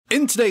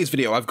In today's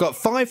video, I've got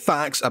 5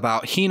 facts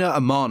about Hina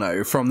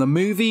Amano from the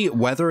movie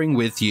Weathering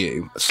With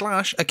You /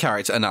 a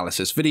character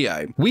analysis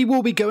video. We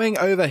will be going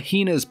over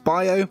Hina's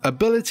bio,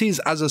 abilities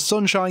as a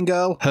sunshine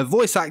girl, her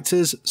voice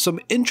actors, some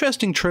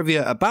interesting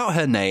trivia about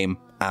her name,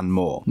 and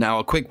more. Now,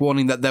 a quick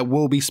warning that there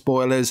will be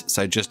spoilers,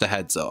 so just a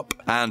heads up.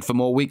 And for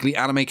more weekly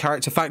anime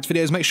character fact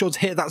videos, make sure to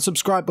hit that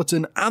subscribe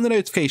button and the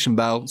notification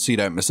bell so you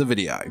don't miss a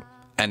video.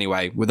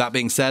 Anyway, with that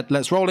being said,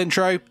 let's roll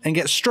intro and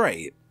get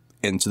straight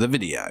into the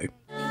video.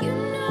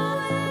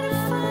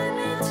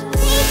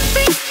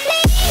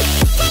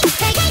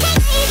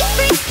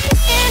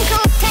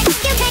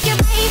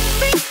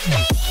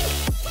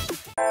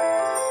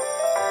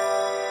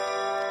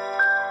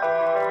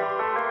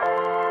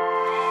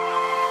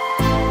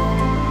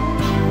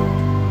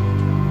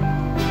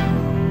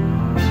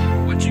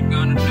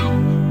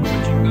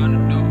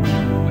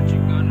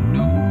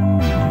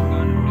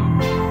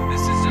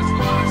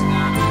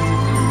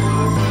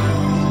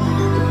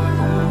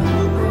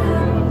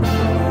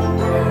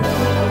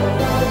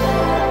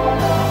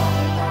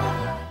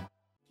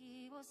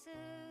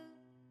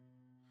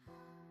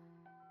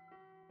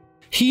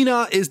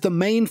 Hina is the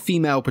main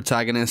female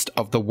protagonist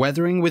of the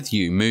Weathering With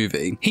You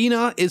movie.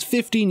 Hina is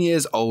 15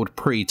 years old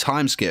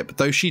pre-time skip,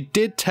 though she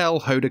did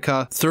tell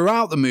Hodaka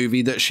throughout the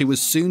movie that she was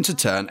soon to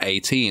turn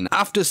 18.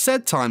 After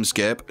said time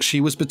skip,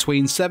 she was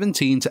between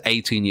 17 to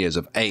 18 years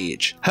of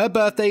age. Her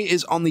birthday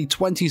is on the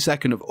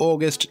 22nd of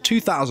August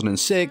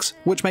 2006,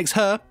 which makes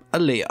her a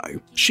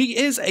Leo. She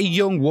is a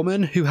young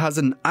woman who has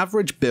an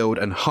average build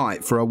and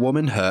height for a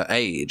woman her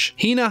age.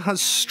 Hina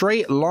has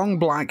straight, long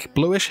black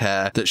bluish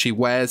hair that she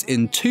wears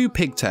in 2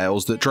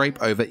 pigtails that drape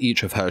over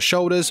each of her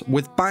shoulders,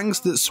 with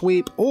bangs that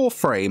sweep or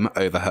frame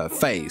over her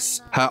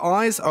face. Her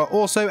eyes are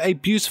also a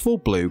beautiful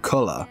blue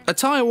colour.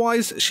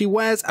 Attire-wise, she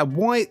wears a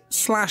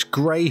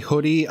white/grey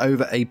hoodie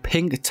over a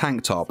pink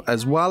tank top,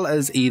 as well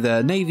as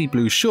either navy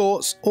blue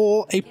shorts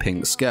or a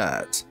pink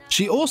skirt.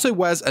 She also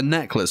wears a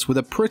necklace with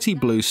a pretty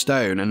blue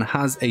stone and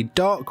has a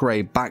dark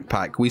grey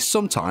backpack we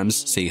sometimes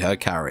see her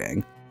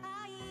carrying.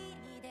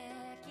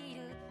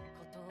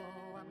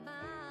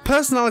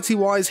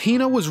 Personality-wise,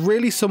 Hina was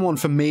really someone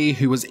for me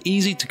who was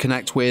easy to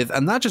connect with,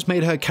 and that just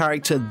made her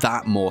character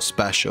that more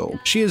special.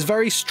 She is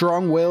very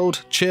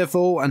strong-willed,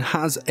 cheerful, and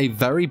has a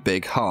very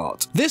big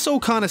heart. This all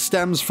kind of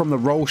stems from the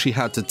role she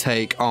had to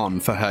take on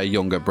for her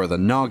younger brother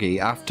Nagi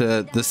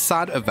after the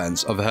sad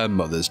events of her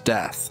mother's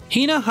death.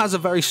 Hina has a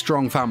very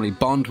strong family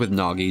bond with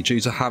Nagi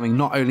due to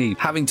not only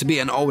having to be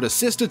an older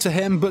sister to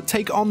him, but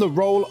take on the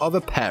role of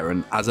a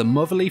parent as a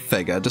motherly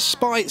figure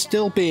despite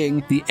still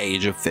being the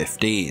age of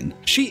 15.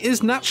 She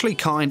is naturally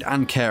kind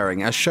and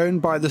caring, as shown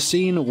by the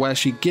scene where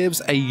she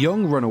gives a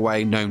young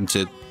runaway known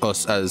to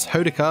us as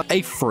Hodaka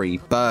a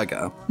free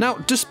burger. Now,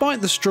 despite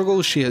the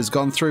struggles she has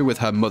gone through with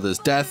her mother's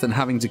death and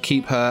having to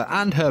keep her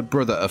and her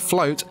brother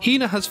afloat,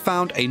 Hina has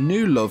found a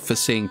new love for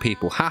seeing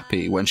people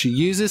happy when she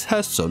uses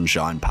her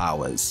sunshine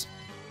powers.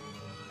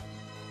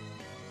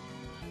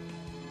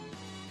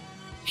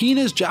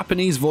 Hina's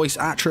Japanese voice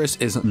actress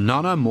is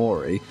Nana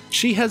Mori.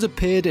 She has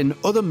appeared in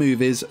other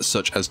movies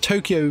such as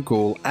Tokyo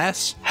Ghoul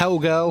S,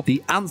 Hellgirl,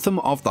 The Anthem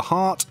of the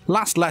Heart,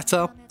 Last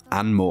Letter,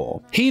 and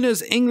more.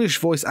 Hina's English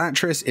voice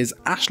actress is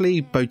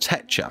Ashley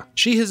Botecha.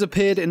 She has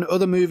appeared in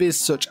other movies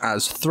such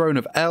as Throne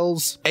of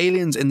Elves,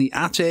 Aliens in the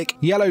Attic,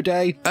 Yellow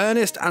Day,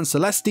 Ernest and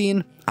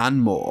Celestine,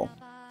 and more.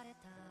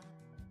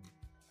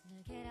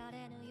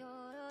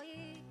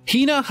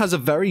 Hina has a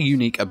very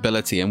unique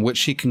ability in which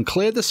she can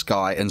clear the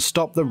sky and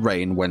stop the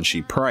rain when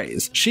she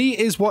prays. She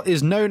is what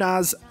is known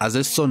as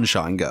a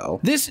sunshine girl.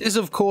 This is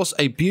of course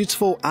a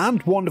beautiful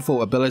and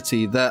wonderful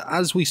ability that,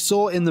 as we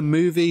saw in the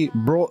movie,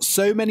 brought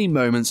so many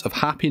moments of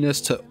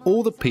happiness to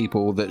all the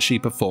people that she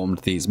performed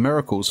these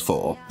miracles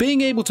for.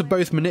 Being able to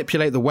both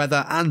manipulate the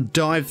weather and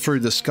dive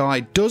through the sky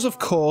does of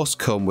course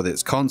come with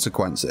its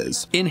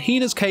consequences. In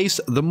Hina's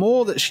case, the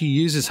more that she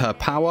uses her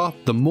power,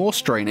 the more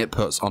strain it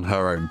puts on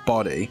her own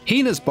body.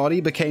 Hina's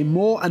body became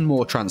more and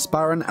more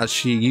transparent as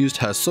she used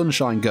her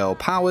sunshine girl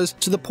powers,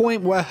 to the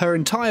point where her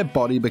entire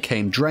body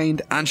became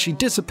drained and she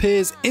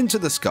disappears into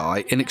the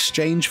sky in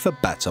exchange for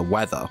better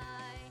weather.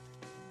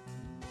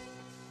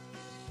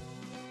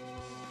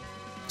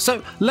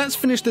 So let's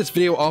finish this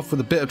video off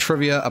with a bit of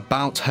trivia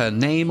about her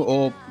name,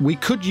 or we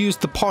could use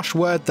the posh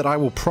word that I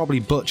will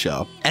probably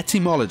butcher: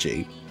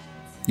 etymology.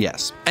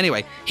 Yes.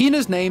 Anyway,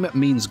 Hina's name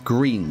means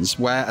greens,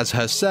 whereas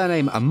her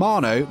surname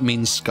Amano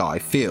means sky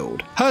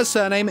field. Her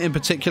surname in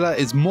particular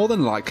is more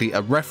than likely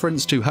a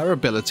reference to her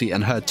ability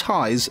and her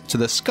ties to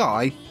the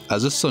sky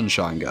as a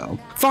sunshine girl.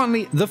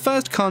 Finally, the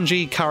first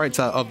kanji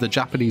character of the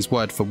Japanese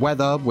word for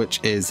weather, which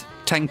is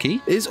Tenki,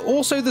 is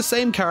also the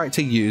same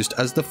character used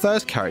as the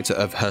first character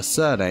of her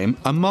surname,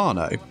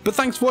 Amano. But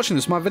thanks for watching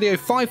this, my video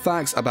 5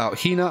 facts about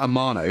Hina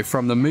Amano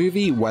from the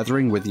movie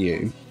Weathering With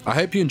You. I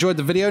hope you enjoyed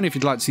the video, and if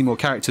you'd like to see more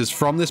characters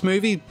from this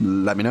movie,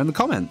 let me know in the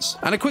comments.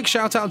 And a quick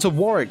shout out to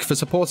Warwick for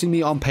supporting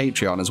me on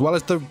Patreon, as well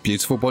as the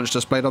beautiful bunch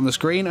displayed on the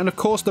screen, and of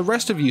course the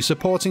rest of you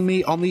supporting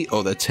me on the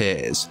other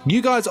tiers.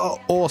 You guys are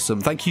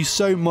awesome. Thank you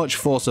so much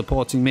for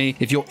supporting me.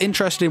 If you're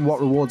interested in what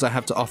rewards I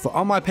have to offer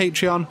on my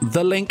Patreon,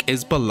 the link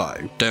is below.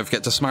 Don't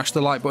forget to smash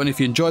the like button if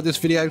you enjoyed this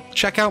video,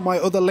 check out my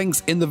other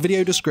links in the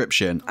video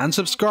description, and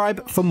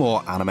subscribe for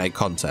more anime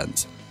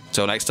content.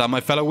 Till next time,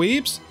 my fellow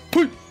weebs,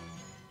 peace!